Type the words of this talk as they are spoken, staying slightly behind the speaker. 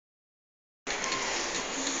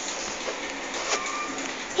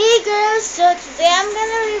Hey girls, so today I'm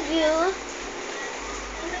gonna review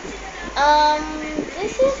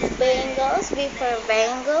this is bangles, before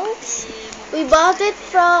bangles. We bought it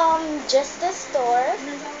from just a store.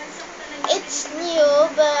 It's new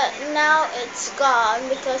but now it's gone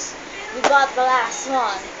because we bought the last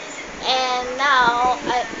one. And now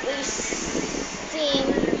we seen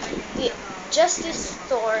the Justice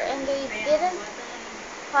store and they didn't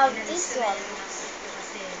have this one.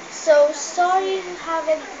 So sorry you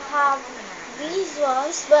haven't have these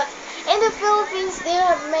ones, but in the Philippines they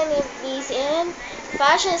have many of these in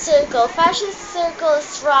Fashion Circle. Fashion Circle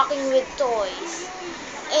is rocking with toys.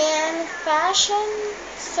 And Fashion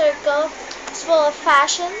Circle is full of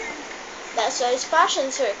fashion. That's why it's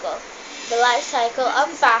Fashion Circle. The life cycle of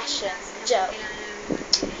fashion. Joke.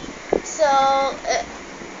 So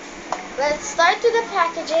let's start with the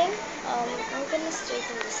packaging. I'm gonna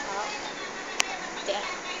straighten this out. There.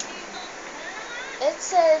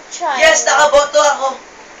 It's a Chinese. Yes, nakaboto ako.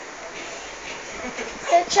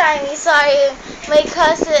 It's a Chinese. Sorry, my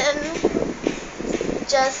cousin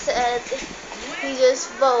just said he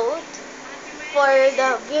just vote for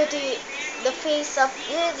the face of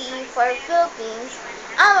beauty for Philippines.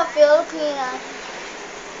 I'm a Filipina.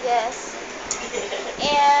 Yes.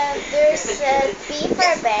 And there's a B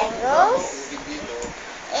for bangles.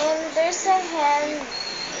 And there's a hand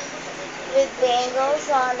with bangles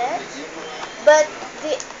on it. But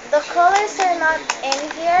the colors are not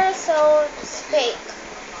in here, so it's fake.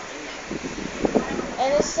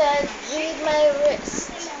 And it said, read my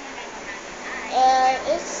wrist. And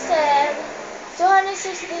it said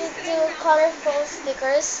 262 colorful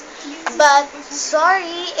stickers. But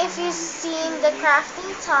sorry if you've seen the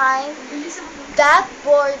crafting time, that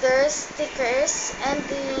border stickers and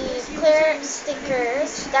the clear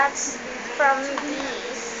stickers, that's from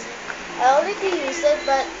these. I already used it,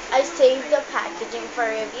 but I saved the packaging for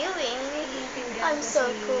reviewing. I'm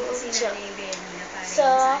so cool. Joke.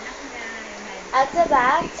 So, at the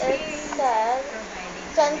back, it says,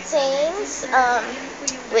 contains,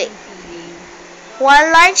 wait,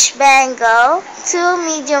 one large bangle, two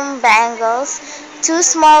medium bangles, two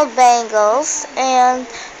small bangles, and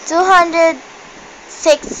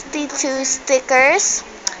 262 stickers,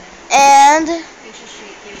 and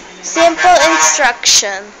simple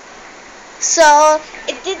instruction. So,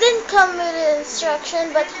 it didn't come with an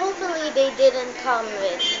instruction, but hopefully they didn't come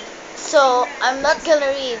with. So, I'm not gonna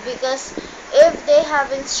read because if they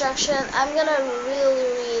have instruction, I'm gonna really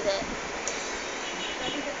read it.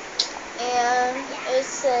 And it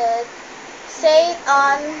said, say it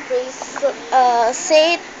on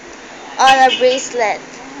a bracelet.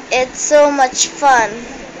 It's so much fun.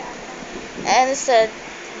 And it said,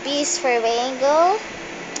 B's for bangle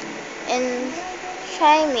and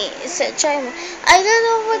shiny. It said shiny. I don't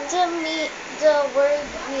know what the word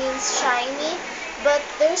means shiny, but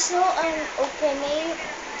there's no opening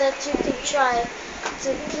that you can try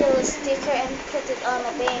to peel a sticker and put it on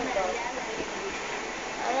a bangle.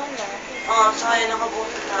 I don't know. Sayang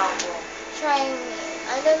nakaboto na ako. Shiny.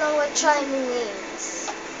 I don't know what shiny means.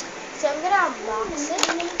 So I'm gonna unbox it.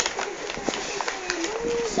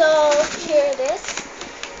 So here it is.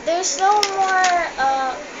 There's no more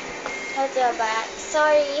at the back.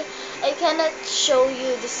 Sorry, I cannot show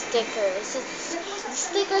you the stickers. The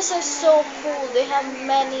stickers are so cool. They have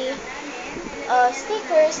many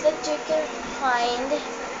stickers that you can find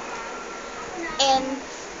in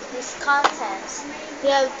these contents. They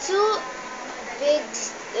have two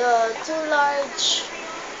large,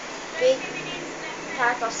 big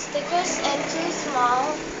pack of stickers and two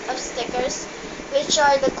small of stickers, which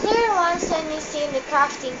are the clear ones when you see in the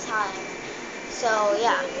crafting time. So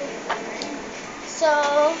yeah.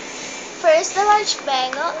 So first, the large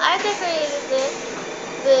bangle. I decorated it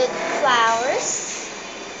with flowers,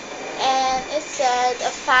 and it said a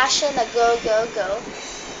fashion, a go go go.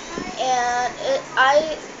 And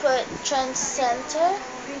I put trend center,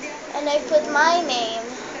 and I put my name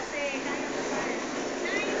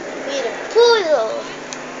with a poodle.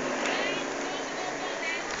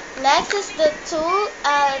 Next is the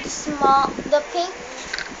the pink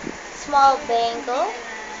small bangle.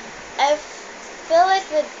 I fill it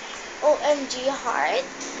with OMG heart.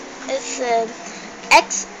 It said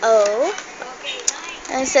XO.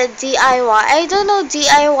 And it said DIY. I don't know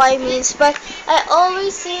DIY means, but I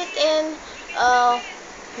always see it in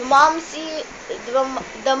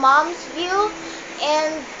the mom's view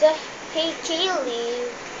and the Hey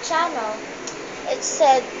Kaylee channel. It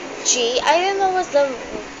said G. I don't know what the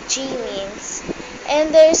G means.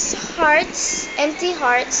 And there's hearts, empty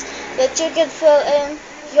hearts that you can fill in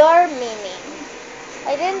your meaning.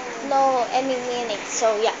 I didn't know any meaning,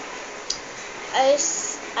 so yeah.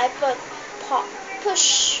 I put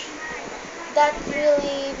push. That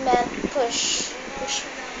really meant push. Push.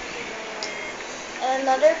 And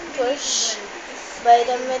another push by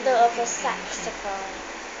the middle of a saxophone.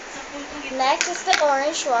 Next is the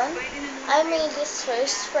orange one. I made this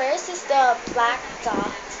first. First is the black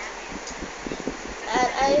dot.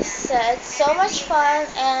 And I said, so much fun,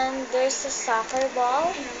 and there's a soccer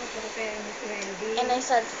ball. And I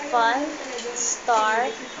said, fun, star,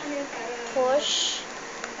 push,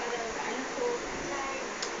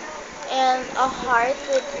 and a heart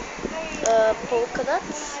with polka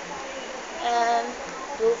dots, and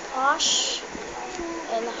blue posh,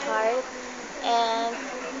 and heart, and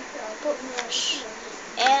push.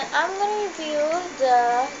 And I'm gonna review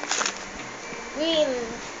the green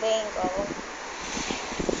bangle.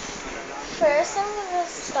 First, I'm gonna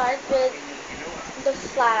start with the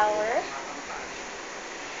flower,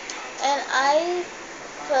 and I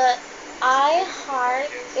put I heart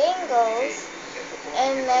bangles,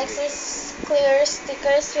 and next is clear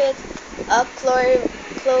stickers with a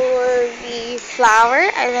clovey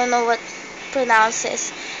flower. I don't know what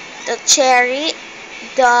pronounces the cherry,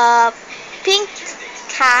 the pink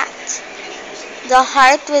cat, the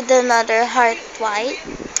heart with another heart white.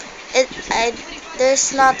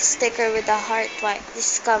 There's not a sticker with a heart white.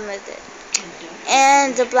 This come with it.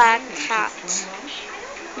 And the black cat.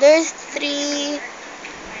 There's 3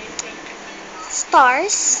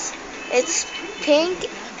 stars. It's pink,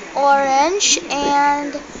 orange,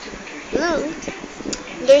 and blue.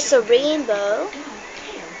 There's a rainbow,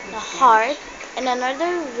 a heart, and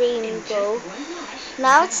another rainbow.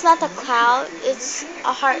 Now it's not a cloud, it's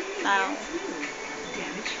a heart now.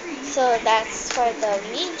 So that's for the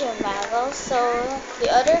medium mango. So the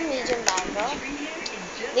other medium mango,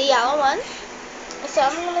 the yellow one. So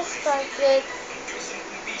I'm gonna start with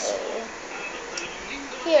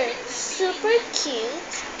here, super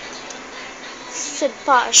cute.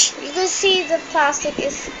 Posh. You can see the plastic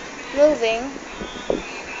is moving.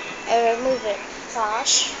 I remove it.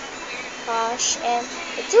 Posh, posh, and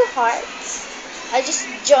the 2 hearts. I just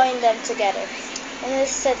joined them together, and it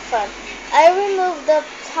said fun. I removed the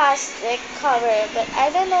plastic cover, but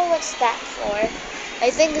I don't know what's that for.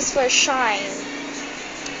 I think it's for shine.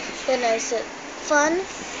 Then I said fun,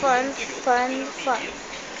 fun, fun, fun.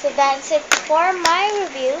 So that's it for my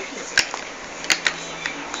review.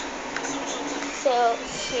 So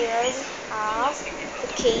here we have the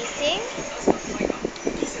casing.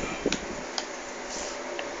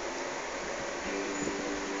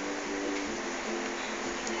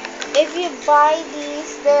 If you buy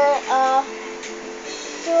these, they're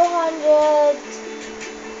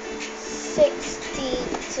 260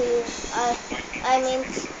 to I mean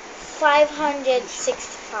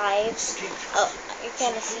 565. Oh, you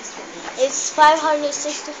can't see. It's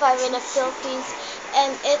 565 in the Philippines,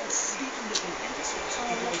 and it's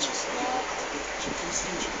how much is that?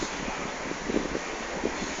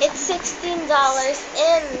 It's $16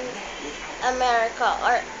 in America,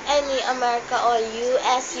 or any America, or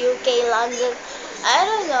US, UK, London. I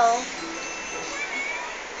don't know.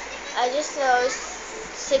 I just know it's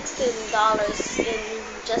 $16 in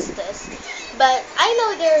just this. But I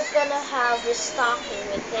know they're gonna have restocking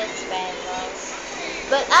with this bangles.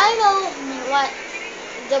 But I know what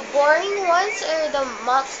the boring ones are the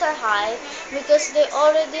Monster High, because they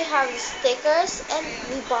already have stickers, and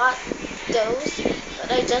we bought those,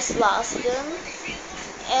 but I just lost them.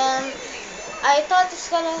 And I thought it's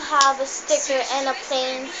gonna have a sticker and a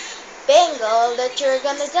plain bangle that you're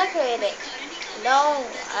gonna decorate it. No,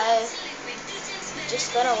 I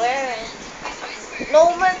just gonna wear it.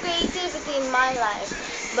 No more creativity in my life.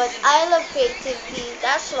 But I love creativity.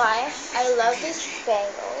 That's why I love these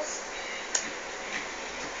bangles.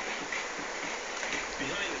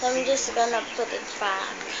 I'm just gonna put it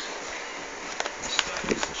back.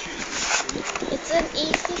 It's an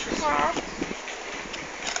easy pack.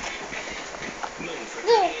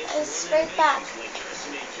 There, it's right back.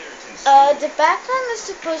 The background is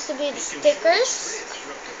supposed to be the stickers,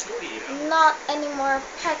 not any more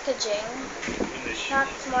packaging, not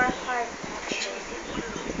more hard packaging.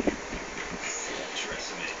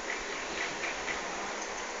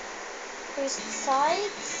 Here's the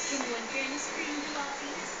sides,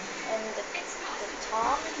 and the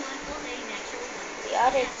top, the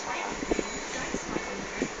other top.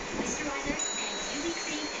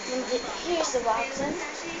 And here's the bottom.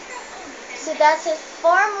 So that's it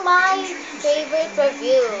for my favorite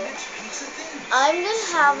review. I'm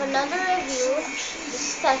gonna have another review the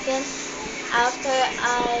second after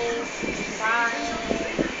I find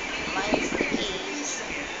my keys.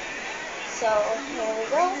 So here we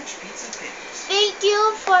go. Thank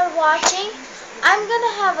you for watching. I'm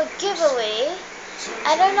gonna have a giveaway.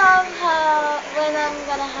 I don't know when I'm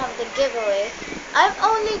gonna have the giveaway. I'm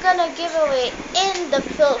only gonna give away in the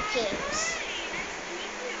Philippines.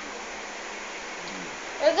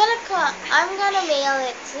 I'm gonna mail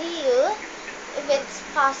it to you if it's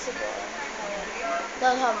possible.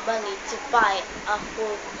 Don't have money to buy a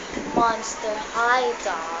whole Monster High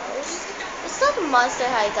dolls. It's not Monster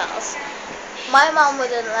High dolls. My mom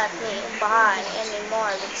wouldn't let me buy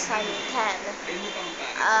anymore because I'm 10.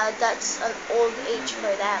 That's an old age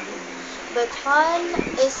for them. But fun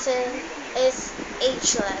is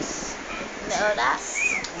ageless. Know that?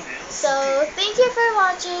 So thank you for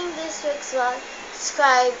watching this week's vlog.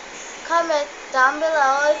 Subscribe, comment down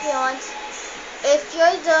below if you want. If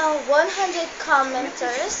you're the 100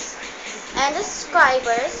 commenters and the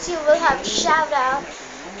subscribers, you will have a shout out.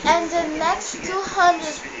 And the next 200,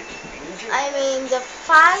 the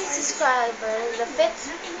 5 subscribers, the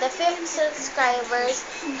fifth subscribers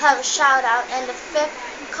have a shout out, and the fifth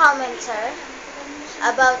commenter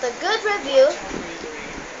about a good review.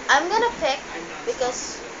 I'm gonna pick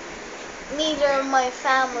because neither of my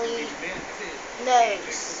family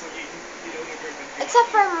knows, except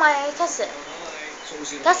for my cousin.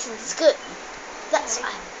 Cousin's good. That's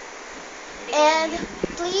why. And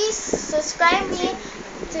please subscribe me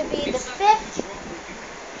to be the fifth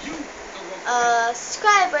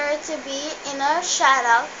subscriber to be in our shout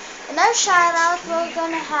out. In our shout out, we're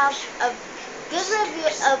gonna have a good review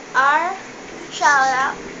of our shout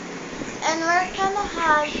out, and we're gonna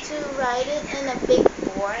have to write it in a big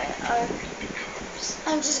board, or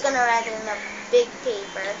I'm just gonna write it in a big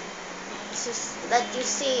paper so that you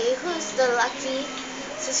see who's the lucky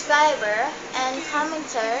subscriber and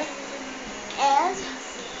commenter. And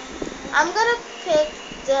I'm gonna pick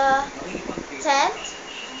the 10th,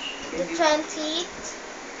 the 20th,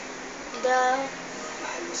 the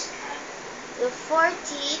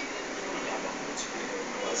 40th,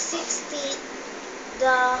 the 60th, the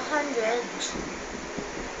 100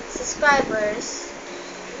 subscribers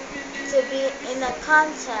to be in a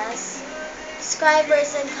contest.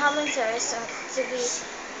 Subscribers and commenters to be.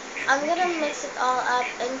 I'm gonna mix it all up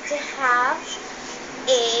and to have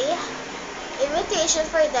a invitation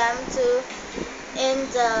for them to in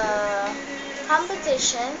the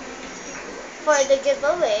competition for the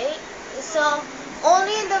giveaway. So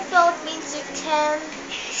only in the Philippines you can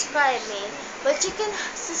subscribe me, but you can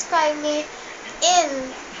subscribe me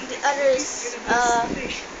in the other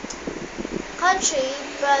country.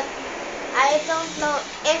 But I don't know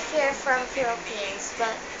if you're from Philippines.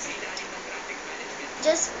 But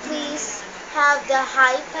just please have the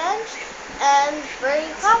hyphen and where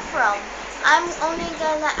you come from. I'm only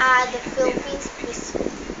gonna add the Philippines because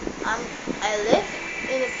I live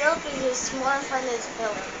in the Philippines. It's more fun in the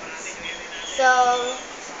Philippines. So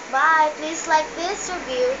bye. Please like this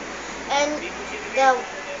review, and the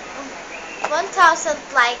 1,000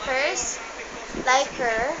 liker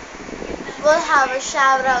will have a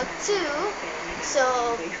shout out too.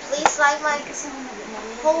 So please like my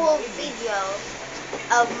whole video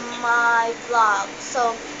of my vlog.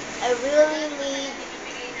 So I really need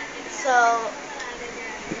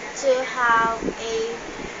to have a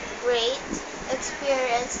great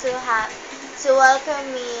experience to welcome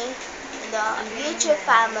me in the YouTube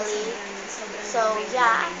family. So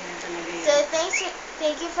yeah. So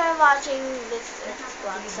thank you for watching this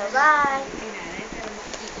vlog. So bye.